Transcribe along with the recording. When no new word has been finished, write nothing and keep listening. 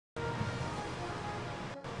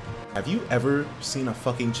Have you ever seen a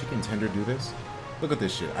fucking chicken tender do this? Look at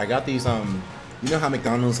this shit. I got these, you know how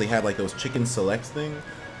McDonald's, they have like those chicken selects thing?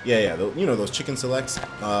 Yeah, you know those chicken selects?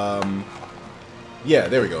 Yeah,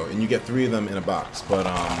 there we go. And you get 3 of them in a box. But,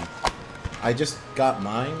 I just got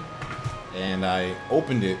mine, and I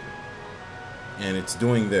opened it, and it's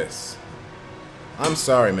doing this. I'm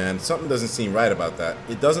sorry, man. Something doesn't seem right about that.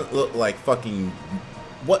 It doesn't look like fucking...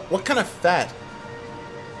 What kind of fat...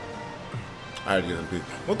 Alright, please.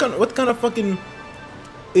 What kind of fucking...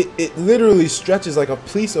 It literally stretches like a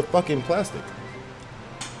piece of fucking plastic.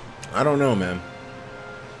 I don't know, man.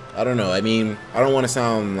 I don't know. I mean, I don't want to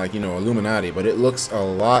sound like, you know, Illuminati, but it looks a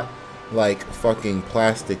lot like fucking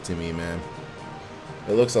plastic to me, man.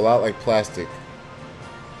 It looks a lot like plastic.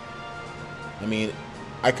 I mean,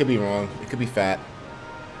 I could be wrong. It could be fat.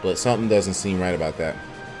 But something doesn't seem right about that.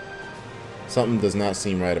 Something does not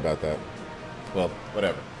seem right about that. Well,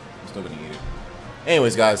 whatever. I'm still gonna eat it.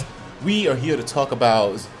 Anyways, guys, we are here to talk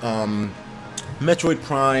about Metroid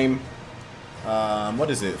Prime. What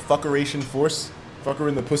is it? Fuckeration Force? Fucker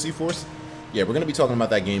in the Pussy Force? Yeah, we're gonna be talking about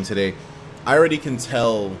that game today. I already can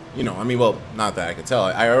tell, you know, I mean, well, not that I could tell.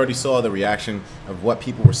 I already saw the reaction of what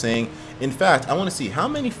people were saying. In fact, I want to see how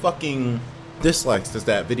many fucking dislikes does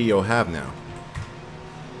that video have now?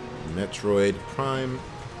 Metroid Prime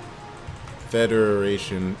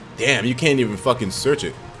Federation. Damn, you can't even fucking search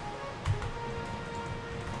it.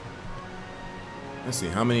 Let's see,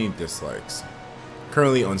 how many dislikes?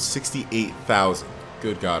 Currently on 68,000.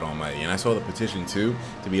 Good God almighty. And I saw the petition too,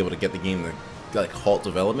 to be able to get the game to like halt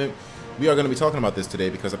development. We are going to be talking about this today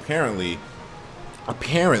because apparently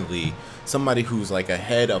somebody who's like a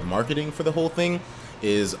head of marketing for the whole thing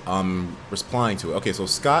is replying to it. Okay, so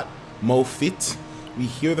Scott Moffitt. We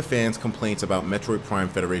hear the fans' complaints about Metroid Prime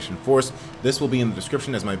Federation Force. This will be in the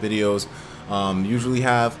description as my videos usually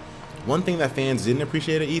have. One thing that fans didn't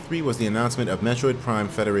appreciate at E3 was the announcement of Metroid Prime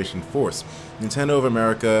Federation Force. Nintendo of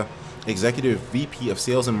America Executive VP of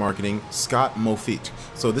Sales and Marketing, Scott Moffitt.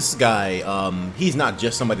 So this guy, he's not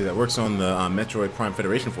just somebody that works on the Metroid Prime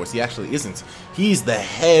Federation Force. He actually isn't. He's the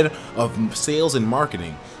head of sales and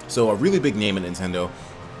marketing. So a really big name at Nintendo.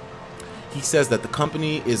 He says that the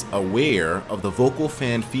company is aware of the vocal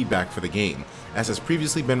fan feedback for the game. As has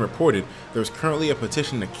previously been reported, there is currently a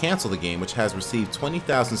petition to cancel the game, which has received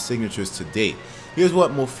 20,000 signatures to date. Here's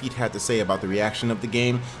what Moffitt had to say about the reaction of the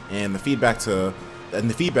game and the feedback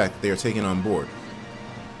that they are taking on board.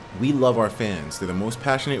 We love our fans. They're the most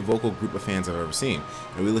passionate vocal group of fans I've ever seen,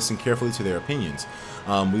 and we listen carefully to their opinions.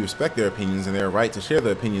 We respect their opinions and their right to share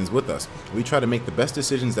their opinions with us. We try to make the best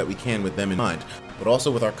decisions that we can with them in mind, but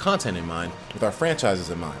also with our content in mind, with our franchises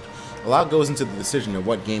in mind. A lot goes into the decision of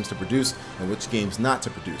what games to produce and which games not to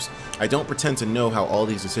produce. I don't pretend to know how all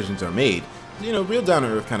these decisions are made. You know, real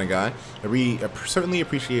down-to-earth kind of guy. I certainly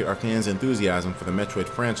appreciate our fans' enthusiasm for the Metroid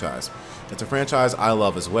franchise. It's a franchise I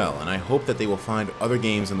love as well, and I hope that they will find other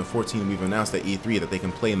games in the 14 we've announced at E3 that they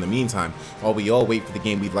can play in the meantime, while we all wait for the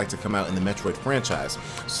game we'd like to come out in the Metroid franchise.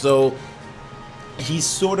 So he's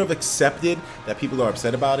sort of accepted that people are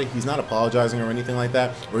upset about it. He's not apologizing or anything like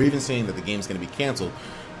that, or even saying that the game's going to be canceled.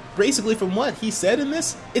 Basically, from what he said in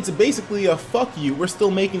this, it's basically a fuck you, we're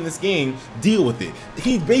still making this game, deal with it.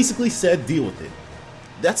 He basically said deal with it.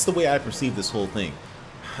 That's the way I perceive this whole thing.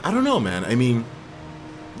 I don't know, man. I mean,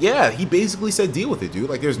 yeah, he basically said deal with it, dude.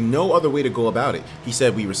 Like, there's no other way to go about it. He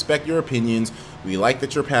said, we respect your opinions, we like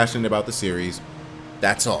that you're passionate about the series.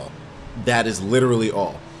 That's all. That is literally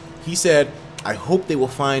all. He said, I hope they will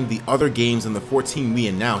find the other games in the 14 we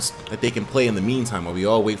announced that they can play in the meantime while we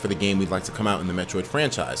all wait for the game we'd like to come out in the Metroid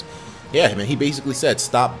franchise. Yeah, man, he basically said,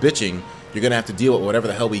 stop bitching. You're going to have to deal with whatever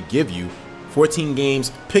the hell we give you. 14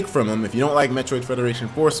 games, pick from them. If you don't like Metroid Federation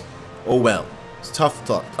Force, oh well. It's tough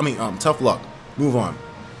luck. Tough luck. Move on.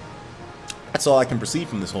 That's all I can perceive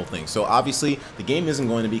from this whole thing. So obviously, the game isn't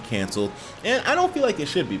going to be canceled, and I don't feel like it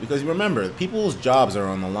should be, because remember, people's jobs are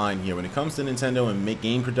on the line here. When it comes to Nintendo and make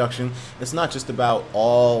game production, it's not just about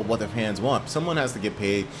all what their fans want. Someone has to get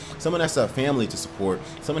paid, someone has to have family to support,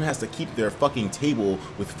 someone has to keep their fucking table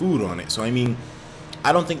with food on it. So I mean,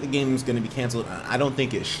 I don't think the game is going to be canceled. I don't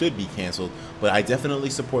think it should be canceled, but I definitely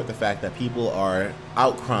support the fact that people are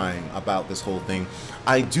outcrying about this whole thing.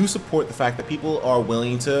 I do support the fact that people are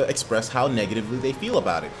willing to express how negatively they feel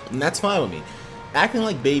about it, and that's fine with me. Acting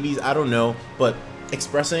like babies, I don't know, but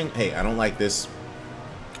expressing, hey, I don't like this,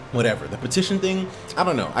 whatever. The petition thing, I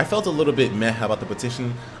don't know. I felt a little bit meh about the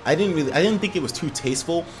petition. I didn't think it was too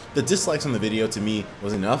tasteful. The dislikes on the video to me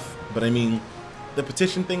was enough, but I mean, the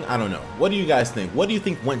petition thing, I don't know. What do you guys think? What do you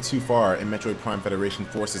think went too far in Metroid Prime Federation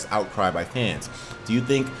Force's outcry by fans? Do you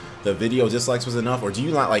think the video dislikes was enough, or do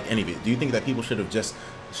you not like any of it? Do you think that people should have just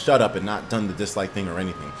shut up and not done the dislike thing or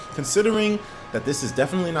anything? Considering that this is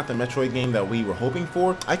definitely not the Metroid game that we were hoping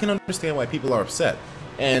for, I can understand why people are upset.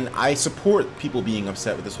 And I support people being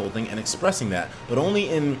upset with this whole thing and expressing that, but only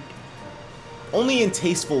in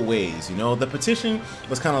tasteful ways, you know. The petition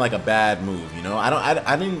was kind of like a bad move, you know.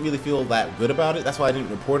 I didn't really feel that good about it. That's why I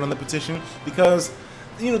didn't report on the petition, because,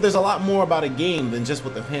 you know, there's a lot more about a game than just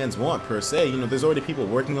what the fans want per se. You know, there's already people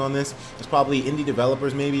working on this. There's probably indie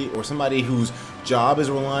developers maybe, or somebody whose job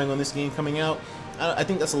is relying on this game coming out. I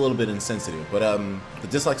think that's a little bit insensitive, but the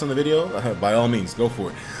dislikes on the video, by all means, go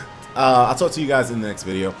for it. I'll talk to you guys in the next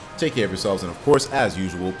video. Take care of yourselves, and of course, as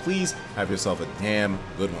usual, please have yourself a damn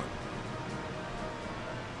good one.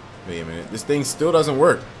 Wait a minute, this thing still doesn't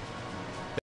work.